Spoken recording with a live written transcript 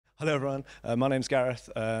Hello everyone, my name's Gareth,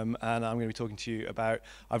 and I'm going to be talking to you about,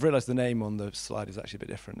 I've realised the name on the slide is actually a bit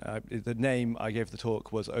different. The name I gave the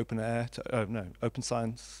talk was Open Air to, Open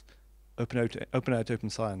Science, Open Air to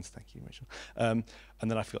Open Science, thank you Rachel. And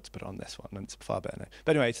then I forgot to put it on this one, and it's far better now.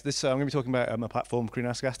 But anyway, so this, I'm going to be talking about a platform,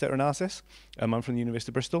 greenhouse gas data analysis. I'm from the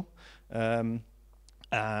University of Bristol, and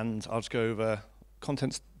I'll just go over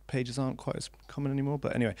contents. Pages aren't quite as common anymore,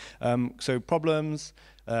 but anyway, so problems,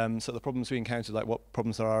 so the problems we encountered, like what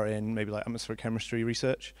problems there are in maybe like atmospheric chemistry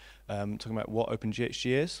research, talking about what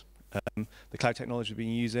OpenGHG is, the cloud technology we've been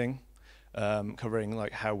using, covering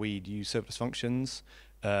like how we'd use serverless functions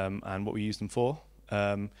and what we use them for,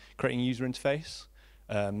 creating a user interface,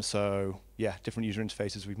 so yeah, different user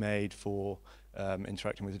interfaces we've made for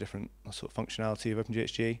interacting with the different sort of functionality of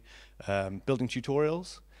OpenGHG, building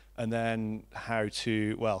tutorials, and then how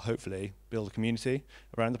to, well, hopefully build a community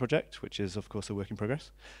around the project, which is, of course, a work in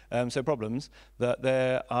progress. So problems, that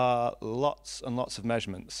there are lots and lots of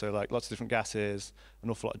measurements, so like lots of different gases, an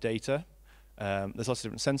awful lot of data. There's lots of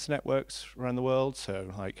different sensor networks around the world,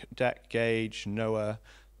 so like DEC, Gauge, NOAA,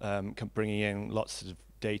 bringing in lots of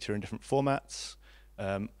data in different formats.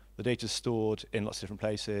 The data is stored in lots of different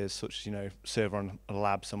places, such as, server on a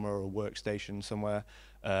lab somewhere or a workstation somewhere,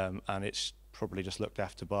 and it's probably just looked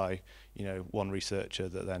after by, one researcher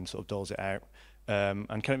that then sort of doles it out.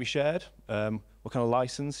 And can it be shared? What kind of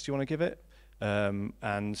license do you want to give it? And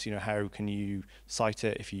how can you cite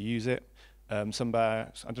it if you use it? I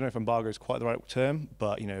don't know if embargo is quite the right term,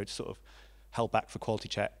 but it's sort of held back for quality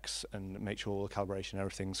checks and make sure all the calibration and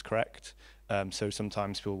everything's correct. So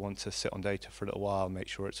sometimes people want to sit on data for a little while and make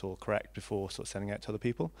sure it's all correct before sort of sending it out to other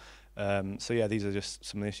people. So yeah, these are just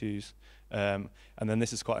some of the issues. And then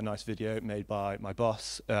this is quite a nice video made by my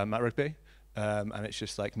boss, Matt Rugby, and it's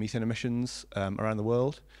just like methane emissions around the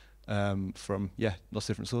world from, yeah, lots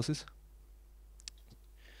of different sources.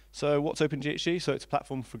 So what's OpenGHG? So it's a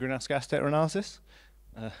platform for greenhouse gas data analysis.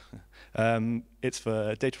 It's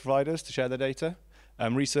for data providers to share their data,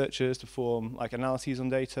 researchers to perform like analyses on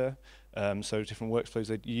data, so different workflows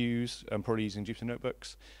they use, probably using Jupyter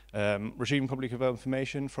Notebooks, retrieving publicly available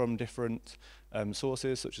information from different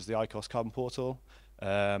sources such as the ICOS Carbon Portal,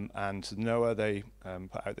 and NOAA, they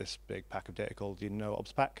put out this big pack of data called the NOAA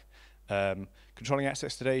Obs Pack. Controlling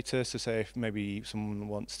access to data, so say if maybe someone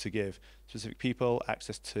wants to give specific people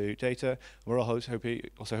access to data, we're also hoping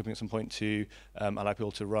at some point to allow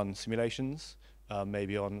people to run simulations,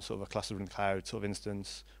 maybe on sort of a cluster in the cloud sort of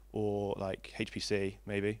instance, or like HPC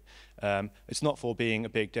maybe. It's not for being a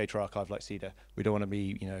big data archive like CEDA. We don't want to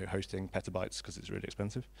be hosting petabytes because it's really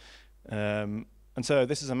expensive. And so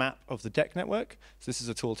this is a map of the DEC network. So this is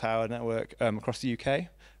a tall tower network across the UK.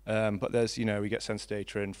 But there's, we get sensor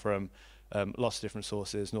data in from lots of different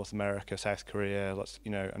sources, North America, South Korea, lots,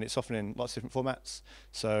 and it's often in lots of different formats.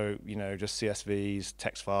 So, just CSVs,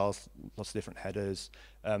 text files, lots of different headers.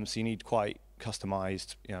 So you need quite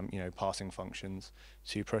customized, parsing functions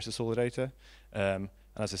to process all the data. And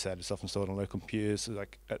as I said, it's often stored on local computers,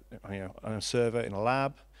 like on a server in a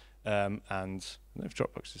lab. And I don't know if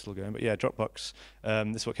Dropbox is still going, but yeah, Dropbox.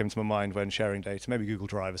 This is what came to my mind when sharing data, maybe Google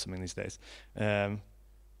Drive or something these days.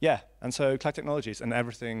 Yeah, and so cloud technologies, and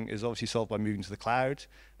everything is obviously solved by moving to the cloud.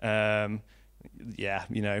 Yeah,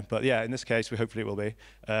 but yeah, in this case, hopefully it will be.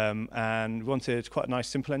 And we wanted quite a nice,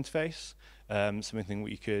 simple interface, something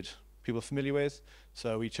people are familiar with.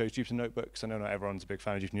 So we chose Jupyter Notebooks. I know not everyone's a big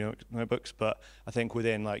fan of Jupyter Notebooks, but I think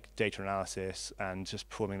within like data analysis and just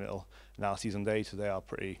performing little analyses on data, they are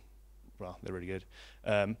they're really good.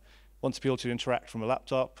 Want to be able to interact from a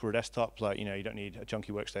laptop or a desktop, like, you don't need a junky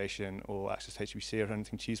workstation or access to HPC or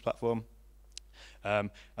anything to use platform. And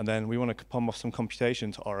then we want to pump off some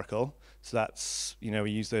computation to Oracle. So that's, we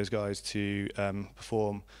use those guys to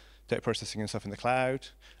perform data processing and stuff in the cloud.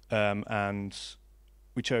 And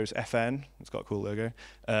we chose FN, it's got a cool logo,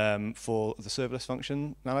 for the serverless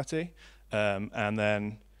functionality. And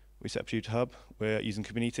then we set up Jupyter Hub. We're using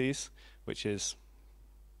Kubernetes, which is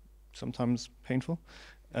sometimes painful.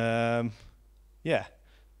 So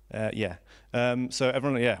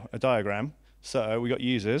everyone, a diagram. So we got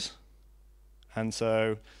users, and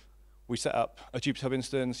so we set up a Jupyter Hub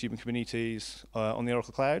instance using Kubernetes on the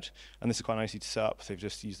Oracle Cloud, and this is quite nicely to set up. They've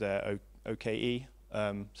just used their OKE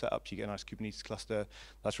setup. You get a nice Kubernetes cluster.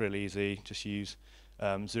 That's really easy. Just use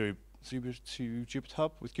Zero to Jupyter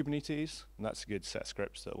Hub with Kubernetes, and that's a good set of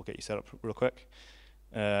scripts that will get you set up real quick.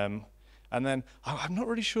 And then I'm not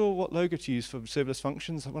really sure what logo to use for serverless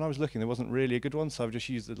functions. When I was looking, there wasn't really a good one, so I've just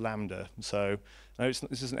used the Lambda. So I know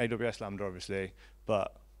this isn't AWS Lambda, obviously,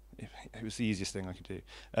 but it was the easiest thing I could do.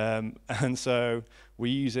 And so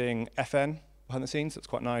we're using FN behind the scenes. That's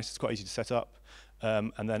quite nice. It's quite easy to set up.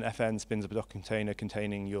 and then fn spins up a Docker container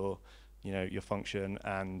containing your, your function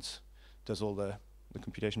and does all the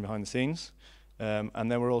computation behind the scenes.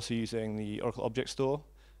 And then we're also using the Oracle Object Store,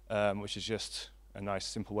 which is just a nice,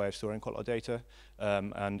 simple way of storing quite a lot of data,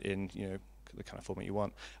 and in the kind of format you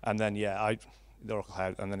want. And then the Oracle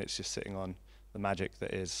Cloud, and then it's just sitting on the magic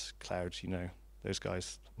that is cloud. Those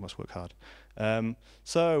guys must work hard.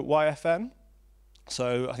 So why FN?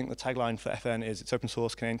 So I think the tagline for FN is it's open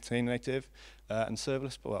source, container native, and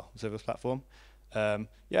serverless. Serverless platform. And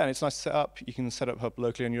it's nice to set up. You can set up Hub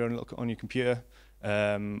locally on your computer.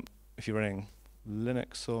 If you're running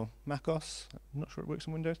Linux or macOS, I'm not sure it works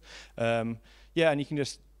on Windows. And you can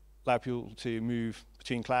just allow people to move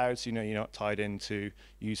between clouds. You're not tied into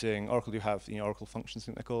using Oracle. Do have Oracle functions, I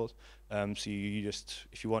think they're called. So you just,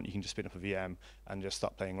 if you want, you can just spin up a VM and just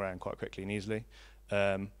start playing around quite quickly and easily.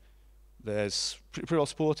 There's pretty well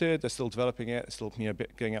supported. They're still developing it. They're still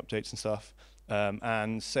getting updates and stuff.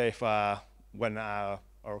 And say if when our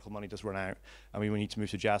Oracle money does run out and we need to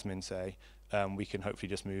move to Jasmine, say, we can hopefully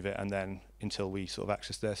just move it, and then until we sort of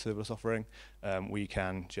access their serverless offering, we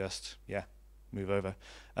can just move over.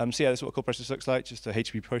 This is what a call process looks like. Just a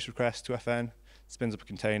HTTP post request to FN, spins up a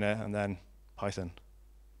container, and then Python.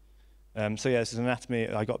 This is anatomy.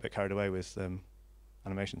 I got a bit carried away with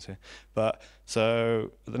animations here, but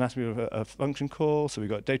so the anatomy of a function call. So we've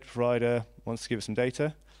got data provider wants to give us some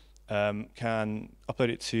data, can upload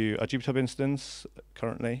it to our Jupyter instance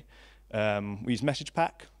currently. We use message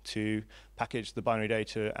pack to package the binary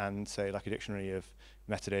data and say like a dictionary of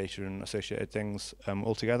metadata and associated things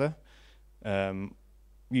all together.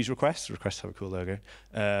 Use requests. Requests have a cool logo,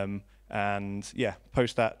 and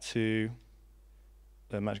post that to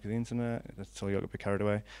the magic of the internet. That's all you got a bit carried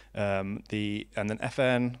away. And then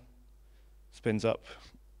FN spins up,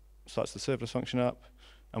 starts the serverless function up,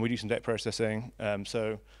 and we do some data processing.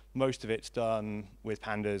 So most of it's done with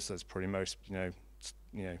pandas. That's probably most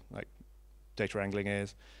like data wrangling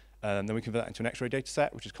is. And then we convert that into an xarray data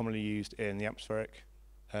set, which is commonly used in the atmospheric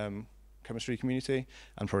chemistry community,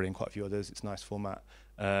 and probably in quite a few others. It's a nice format.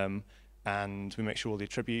 And we make sure all the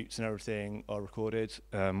attributes and everything are recorded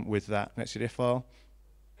with that netcdf file.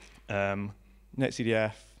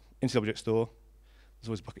 netcdf, into the object store. There's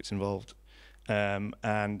always buckets involved.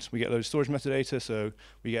 And we get loads of storage metadata, so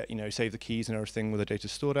we get, save the keys and everything where the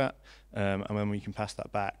data's stored at, and then we can pass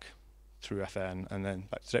that back through FN and then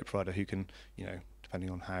back to the data provider, who can, depending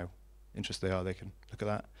on how interested they are, they can look at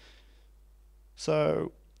that.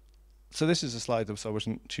 So this is a slide that I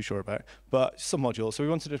wasn't too sure about, but some modules. So we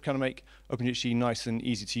wanted to kind of make OpenGHG nice and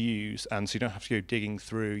easy to use, and so you don't have to go digging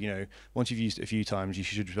through. Once you've used it a few times, you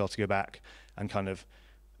should be able to go back and kind of,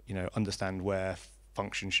 understand where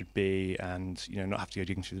functions should be, and not have to go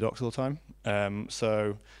digging through the docs all the time.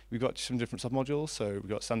 So we've got some different submodules. So we've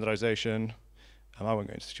got standardization. I won't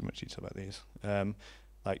go into too much detail about these.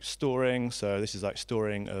 Like storing. So this is like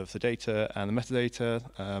storing of the data and the metadata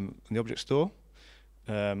in the object store.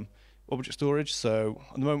 Object storage. So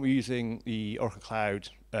at the moment we're using the Oracle Cloud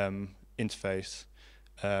interface.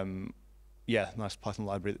 Nice Python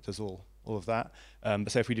library that does all of that.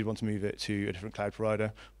 But say if we did want to move it to a different cloud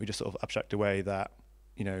provider, we just sort of abstract away that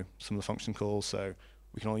some of the function calls, so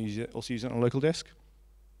we can also use it on a local disk.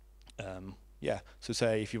 So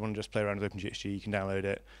say if you want to just play around with OpenGHG, you can download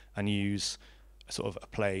it and use a sort of a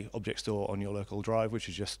play object store on your local drive, which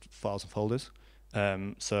is just files and folders.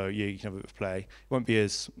 So you can have a bit of play. It won't be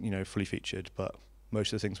as fully featured, but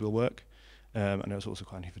most of the things will work. And it's also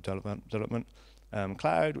quite handy for development.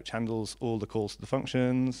 Cloud, which handles all the calls to the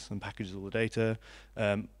functions and packages all the data.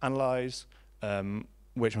 Analyze,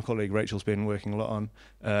 which my colleague Rachel's been working a lot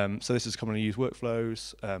on. So this is commonly used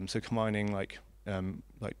workflows. So combining like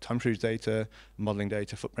time series data, modeling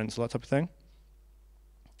data, footprints, all that type of thing.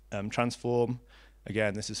 Transform,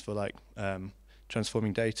 again, this is for like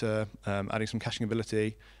transforming data, adding some caching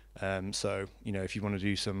ability. So if you want to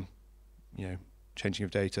do some changing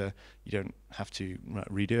of data, you don't have to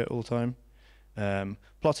redo it all the time.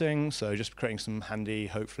 Plotting, so just creating some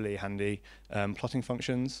hopefully handy plotting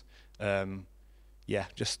functions.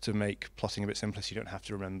 Just to make plotting a bit simpler, so you don't have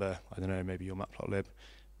to remember, I don't know, maybe your matplotlib.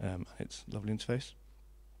 It's a lovely interface.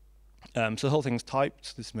 So the whole thing's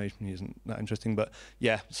typed. This maybe isn't that interesting, but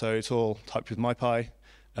so it's all typed with MyPy,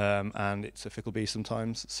 and it's a fickle beast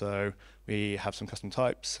sometimes. So we have some custom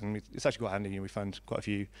types, and it's actually quite handy. We found quite a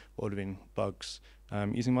few what would have been bugs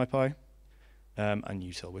using MyPy, and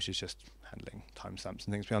util, which is just handling timestamps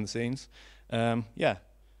and things behind the scenes.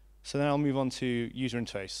 So then I'll move on to user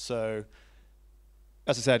interface. So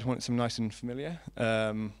as I said, I want something nice and familiar.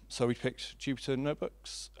 So we picked Jupyter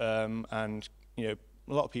Notebooks, and a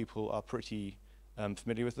lot of people are pretty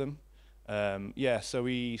familiar with them. Yeah, so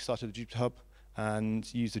we started the Jupyter Hub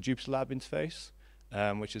and used the Jupyter Lab interface,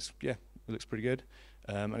 which is, yeah, it looks pretty good.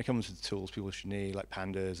 And it comes with the tools people should need, like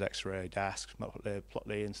pandas, xarray, Dask, matplotlib,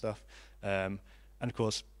 plotly, and stuff. And of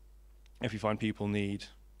course, if we find people need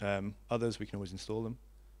others, we can always install them.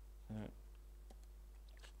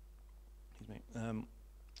 Excuse me.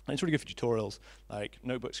 And it's really good for tutorials. Like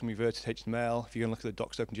notebooks can be converted to HTML. If you can look at the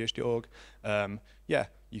docs OpenGHG.org, yeah,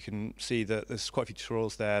 you can see that there's quite a few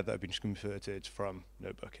tutorials there that have been converted from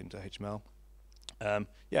notebook into HTML.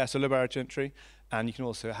 Yeah, so low barrier to entry, and you can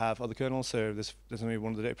also have other kernels. So there's maybe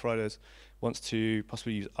one of the data providers wants to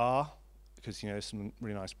possibly use R, because there's some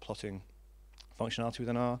really nice plotting functionality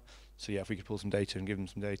within R. So yeah, if we could pull some data and give them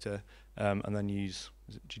some data, and then use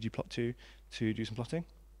ggplot2 to do some plotting.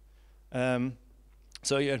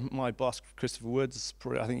 So yeah, my boss Christopher Woods,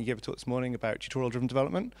 I think he gave a talk this morning about tutorial-driven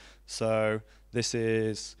development. So this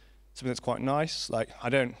is something that's quite nice. Like I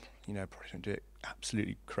don't, probably don't do it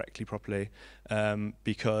absolutely correctly, properly,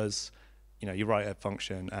 because you write a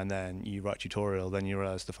function and then you write a tutorial, then you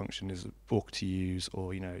realize the function is awkward to use,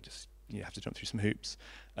 or just you have to jump through some hoops.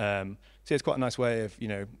 So it's quite a nice way of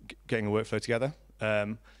getting a workflow together.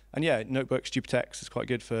 And yeah, notebooks, JupyterText is quite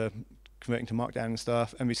good for converting to Markdown and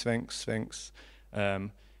stuff. MV Sphinx.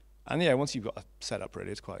 And yeah, once you've got a setup,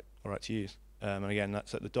 really, it's quite all right to use. And again,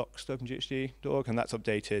 that's at the docs OpenGHG.org, and that's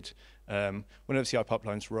updated whenever CI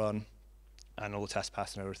pipelines run and all the tests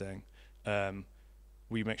pass and everything.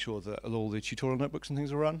 We make sure that all the tutorial notebooks and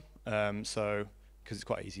things are run. So, because it's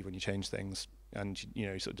quite easy when you change things, and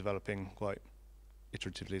you're sort of developing quite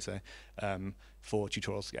iteratively, say, for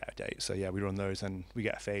tutorials to get out of date. So yeah, we run those, and we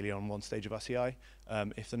get a failure on one stage of our CI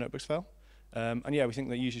if the notebooks fail. And yeah, we think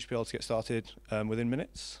that users should be able to get started within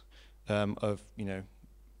minutes of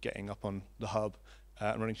getting up on the hub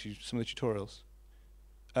and running through some of the tutorials.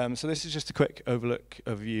 So this is just a quick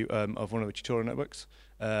overview of one of the tutorial notebooks.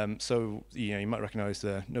 So you might recognize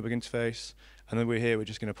the notebook interface, and then we're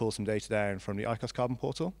just going to pull some data down from the ICOS Carbon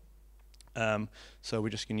portal. So we're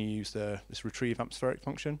just going to use this retrieve atmospheric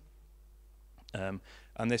function. And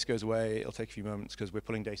this goes away. It'll take a few moments because we're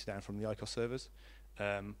pulling data down from the ICOS servers.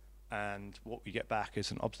 And what we get back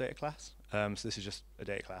is an obs data class. So this is just a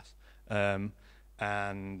data class.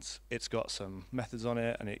 And it's got some methods on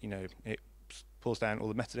it, and it pulls down all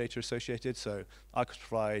the metadata associated. So ICOS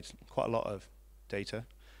provides quite a lot of data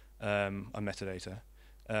and metadata.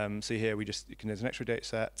 So here there's an extra data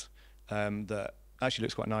set that actually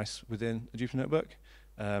looks quite nice within a Jupyter notebook.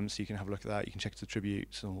 So you can have a look at that. You can check its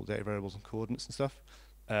attributes and all data variables and coordinates and stuff.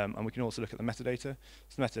 And we can also look at the metadata.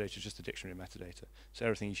 So the metadata is just a dictionary of metadata. So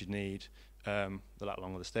everything you should need, the lat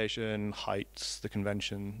long of the station, heights, the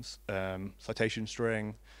conventions, citation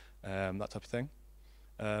string, that type of thing.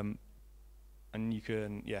 And you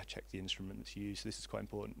can, check the instrument that's used. So this is quite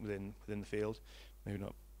important within the field. Maybe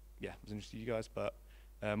not, as interesting to you guys, but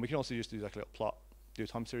we can also just do like a little plot, do a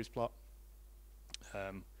time series plot,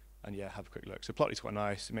 and have a quick look. So Plotly is quite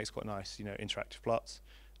nice. It makes quite nice, interactive plots.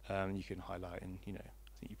 You can highlight and,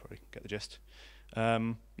 I think you probably get the gist.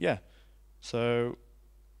 So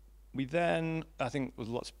we then, I think with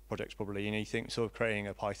lots of projects probably, you think sort of creating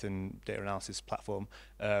a Python data analysis platform,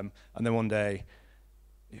 and then one day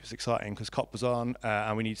it was exciting because COP was on,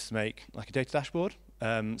 and we needed to make like a data dashboard.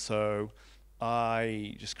 So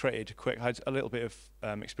I just created I had a little bit of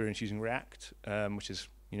experience using React, which is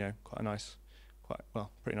quite a nice,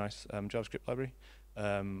 pretty nice JavaScript library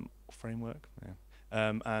framework. Yeah.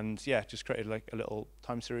 And just created like a little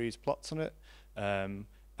time series plots on it,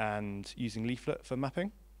 and using Leaflet for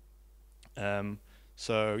mapping.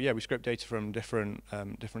 So yeah, we scrape data from different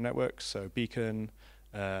networks. So Beacon,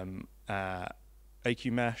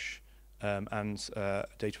 AQ Mesh, and a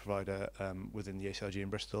data provider within the ACRG in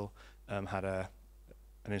Bristol had an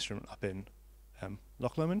instrument up in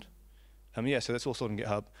Loch Lomond. So that's all stored on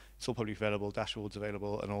GitHub. It's all publicly available, dashboards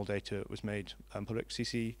available, and all data was made public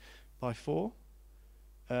CC by 4.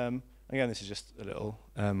 Again, this is just a little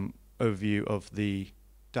overview of the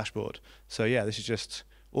dashboard. So yeah, this is just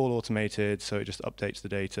all automated, so it just updates the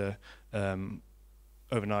data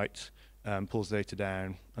overnight, pulls the data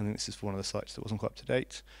down. I think this is for one of the sites that wasn't quite up to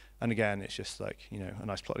date. And again, it's just like, a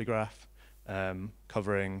nice Plotly graph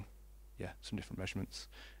covering, some different measurements.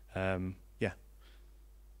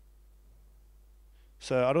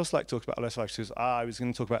 So I'd also like to talk about LS5 because I was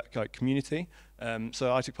going to talk about like community.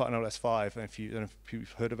 So I took part in LS5, and if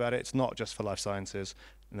you've heard about it, it's not just for life sciences.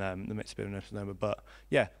 The midst of a bit of a misnomer, but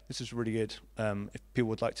yeah, this is really good. If people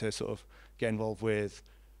would like to sort of get involved with,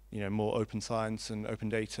 more open science and open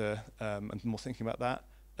data, and more thinking about that,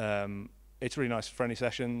 it's really nice, friendly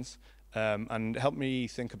sessions, and it helped me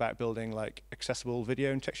think about building like accessible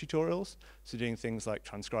video and text tutorials. So doing things like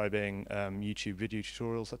transcribing YouTube video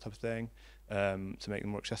tutorials, that type of thing, to make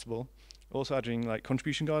them more accessible. Also adding like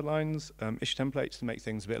contribution guidelines, issue templates to make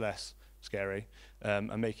things a bit less scary,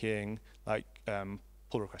 and making like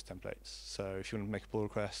pull request templates. So if you want to make a pull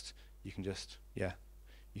request, you can just, you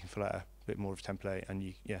can fill out a bit more of a template,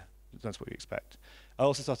 and that's what you expect. I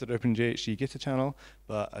also started OpenGHG Gitter channel,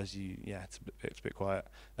 but as it's a bit quiet.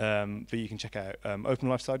 But you can check out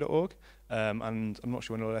openlifesci.org, and I'm not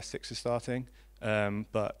sure when OLS 6 is starting,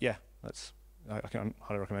 but yeah, I can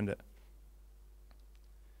highly recommend it.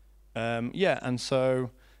 And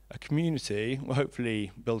so a community, well,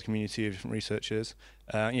 hopefully build a community of different researchers.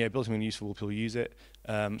 Build something useful, people use it.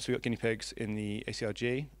 So we got guinea pigs in the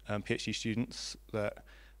ACRG, PhD students that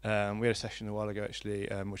we had a session a while ago actually,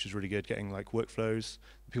 which was really good, getting like workflows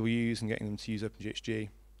that people use and getting them to use OpenGHG,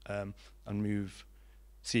 and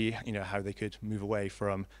see how they could move away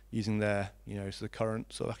from using their sort of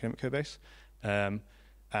current sort of academic code base,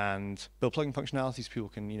 and build plugin functionalities so people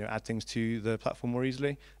can add things to the platform more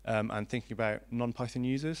easily, and thinking about non-Python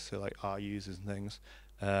users, so like R users and things.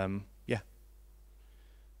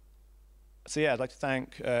 So yeah, I'd like to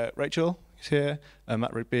thank Rachel, who's here,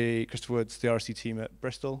 Matt Rigby, Christopher Woods, the RSC team at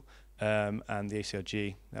Bristol, and the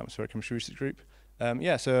ACRG, the Atmospheric Chemistry Research Group. And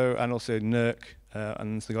also NERC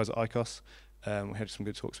and the guys at ICOS. We had some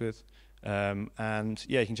good talks with. And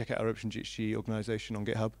yeah, you can check out our OpenGHG organization on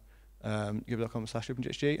GitHub,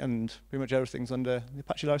 github.com/OpenGHG, and pretty much everything's under the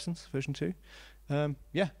Apache license, version 2. So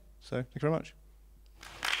thank you very much.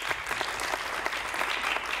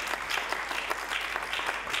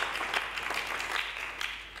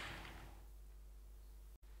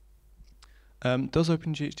 Does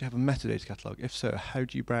OpenGHG have a metadata catalog? If so, how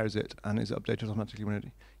do you browse it, and is it updated automatically when it?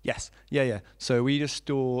 Yes, yeah. So we just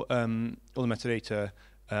store all the metadata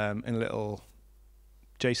in a little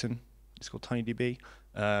JSON. It's called TinyDB.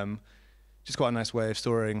 Just quite a nice way of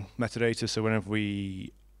storing metadata. So whenever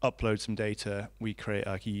we upload some data, we create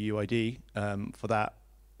a UUID for that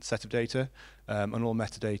set of data, and all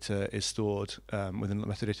metadata is stored within the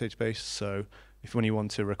metadata database. So when you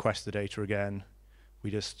want to request the data again,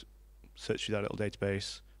 we just search through that little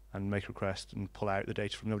database and make a request and pull out the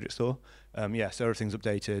data from the object store. So everything's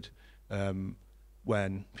updated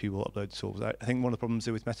when people upload tools. I think one of the problems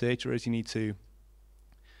with metadata is you need to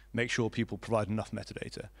make sure people provide enough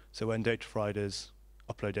metadata. So when data providers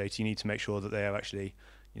upload data, you need to make sure that they have actually,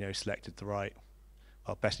 selected the right,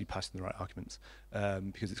 basically passing the right arguments,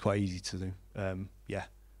 because it's quite easy to do.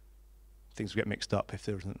 Things will get mixed up if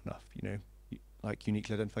there isn't enough, like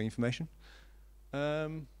uniquely identifying information.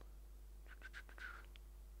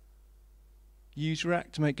 Use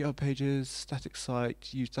React to make GitHub pages, static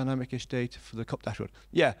site, use dynamic-ish data for the COP dashboard.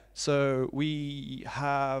 Yeah, so we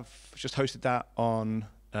have just hosted that on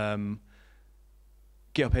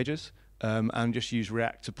GitHub pages, and just use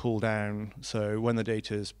React to pull down. So when the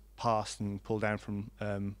data is passed and pulled down from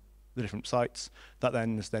the different sites, that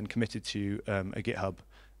then is committed to a GitHub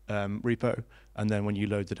repo, and then when you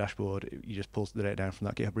load the dashboard, you just pull the data down from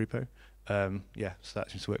that GitHub repo. So that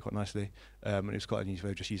seems to work quite nicely, and it's quite an easy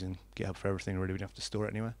way of just using GitHub for everything. Really, we don't have to store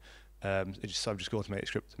it anywhere. I've just automated a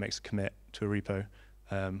script that makes a commit to a repo.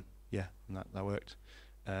 And that worked.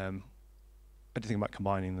 I didn't think about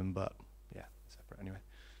combining them, but yeah, separate anyway.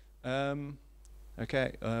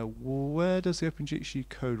 Where does the OpenGHG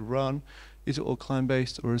code run? Is it all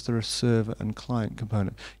client-based, or is there a server and client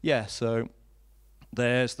component? Yeah, so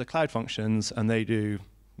there's the cloud functions, and they do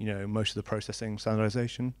most of the processing,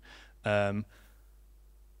 standardization.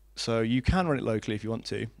 So you can run it locally if you want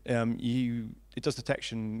to. It does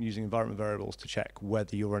detection using environment variables to check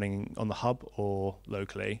whether you're running on the hub or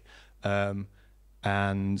locally.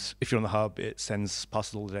 And if you're on the hub, it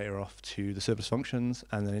passes all the data off to the serverless functions,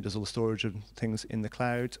 and then it does all the storage of things in the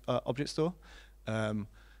cloud object store.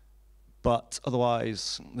 But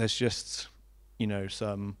otherwise, there's just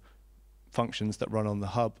some functions that run on the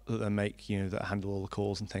hub that then make that handle all the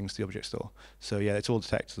calls and things to the object store. So yeah, it's all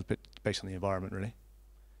detected based on the environment, really.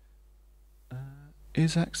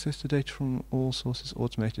 Is access to data from all sources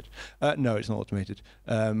automated? No, it's not automated.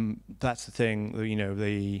 That's the thing.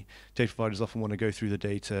 The data providers often want to go through the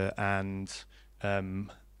data and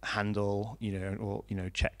handle, or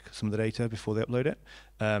check some of the data before they upload it.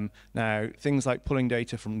 Now, things like pulling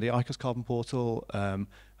data from the ICOS Carbon portal and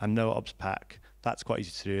NOAA Ops Pack, that's quite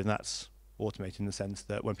easy to do, and that's automated in the sense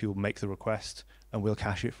that when people make the request, and we'll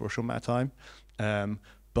cache it for a short amount of time.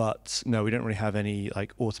 But no, we don't really have any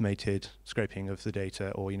automated scraping of the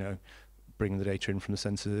data, or bringing the data in from the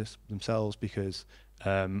sensors themselves, because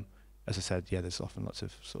as I said, there's often lots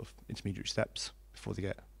of sort of intermediary steps before they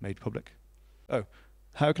get made public. Oh,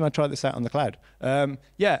 how can I try this out on the cloud?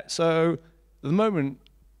 Yeah, so at the moment,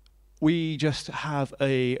 we just have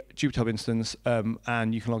a Jupyter instance,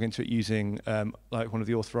 and you can log into it using like one of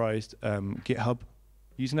the authorized GitHub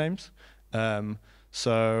usernames.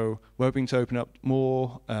 So we're hoping to open up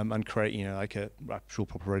more and create, like a actual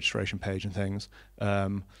proper registration page and things.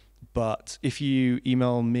 But if you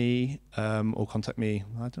email me or contact me,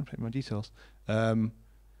 I don't put my details.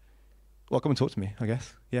 Well, come and talk to me, I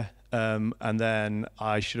guess. Yeah. And then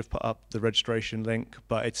I should have put up the registration link,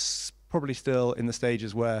 but it's probably still in the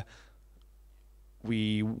stages where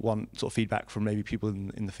we want sort of feedback from maybe people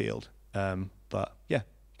in the field. But yeah,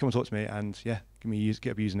 come and talk to me, and yeah,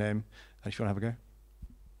 get up a username, and if you want to have a go.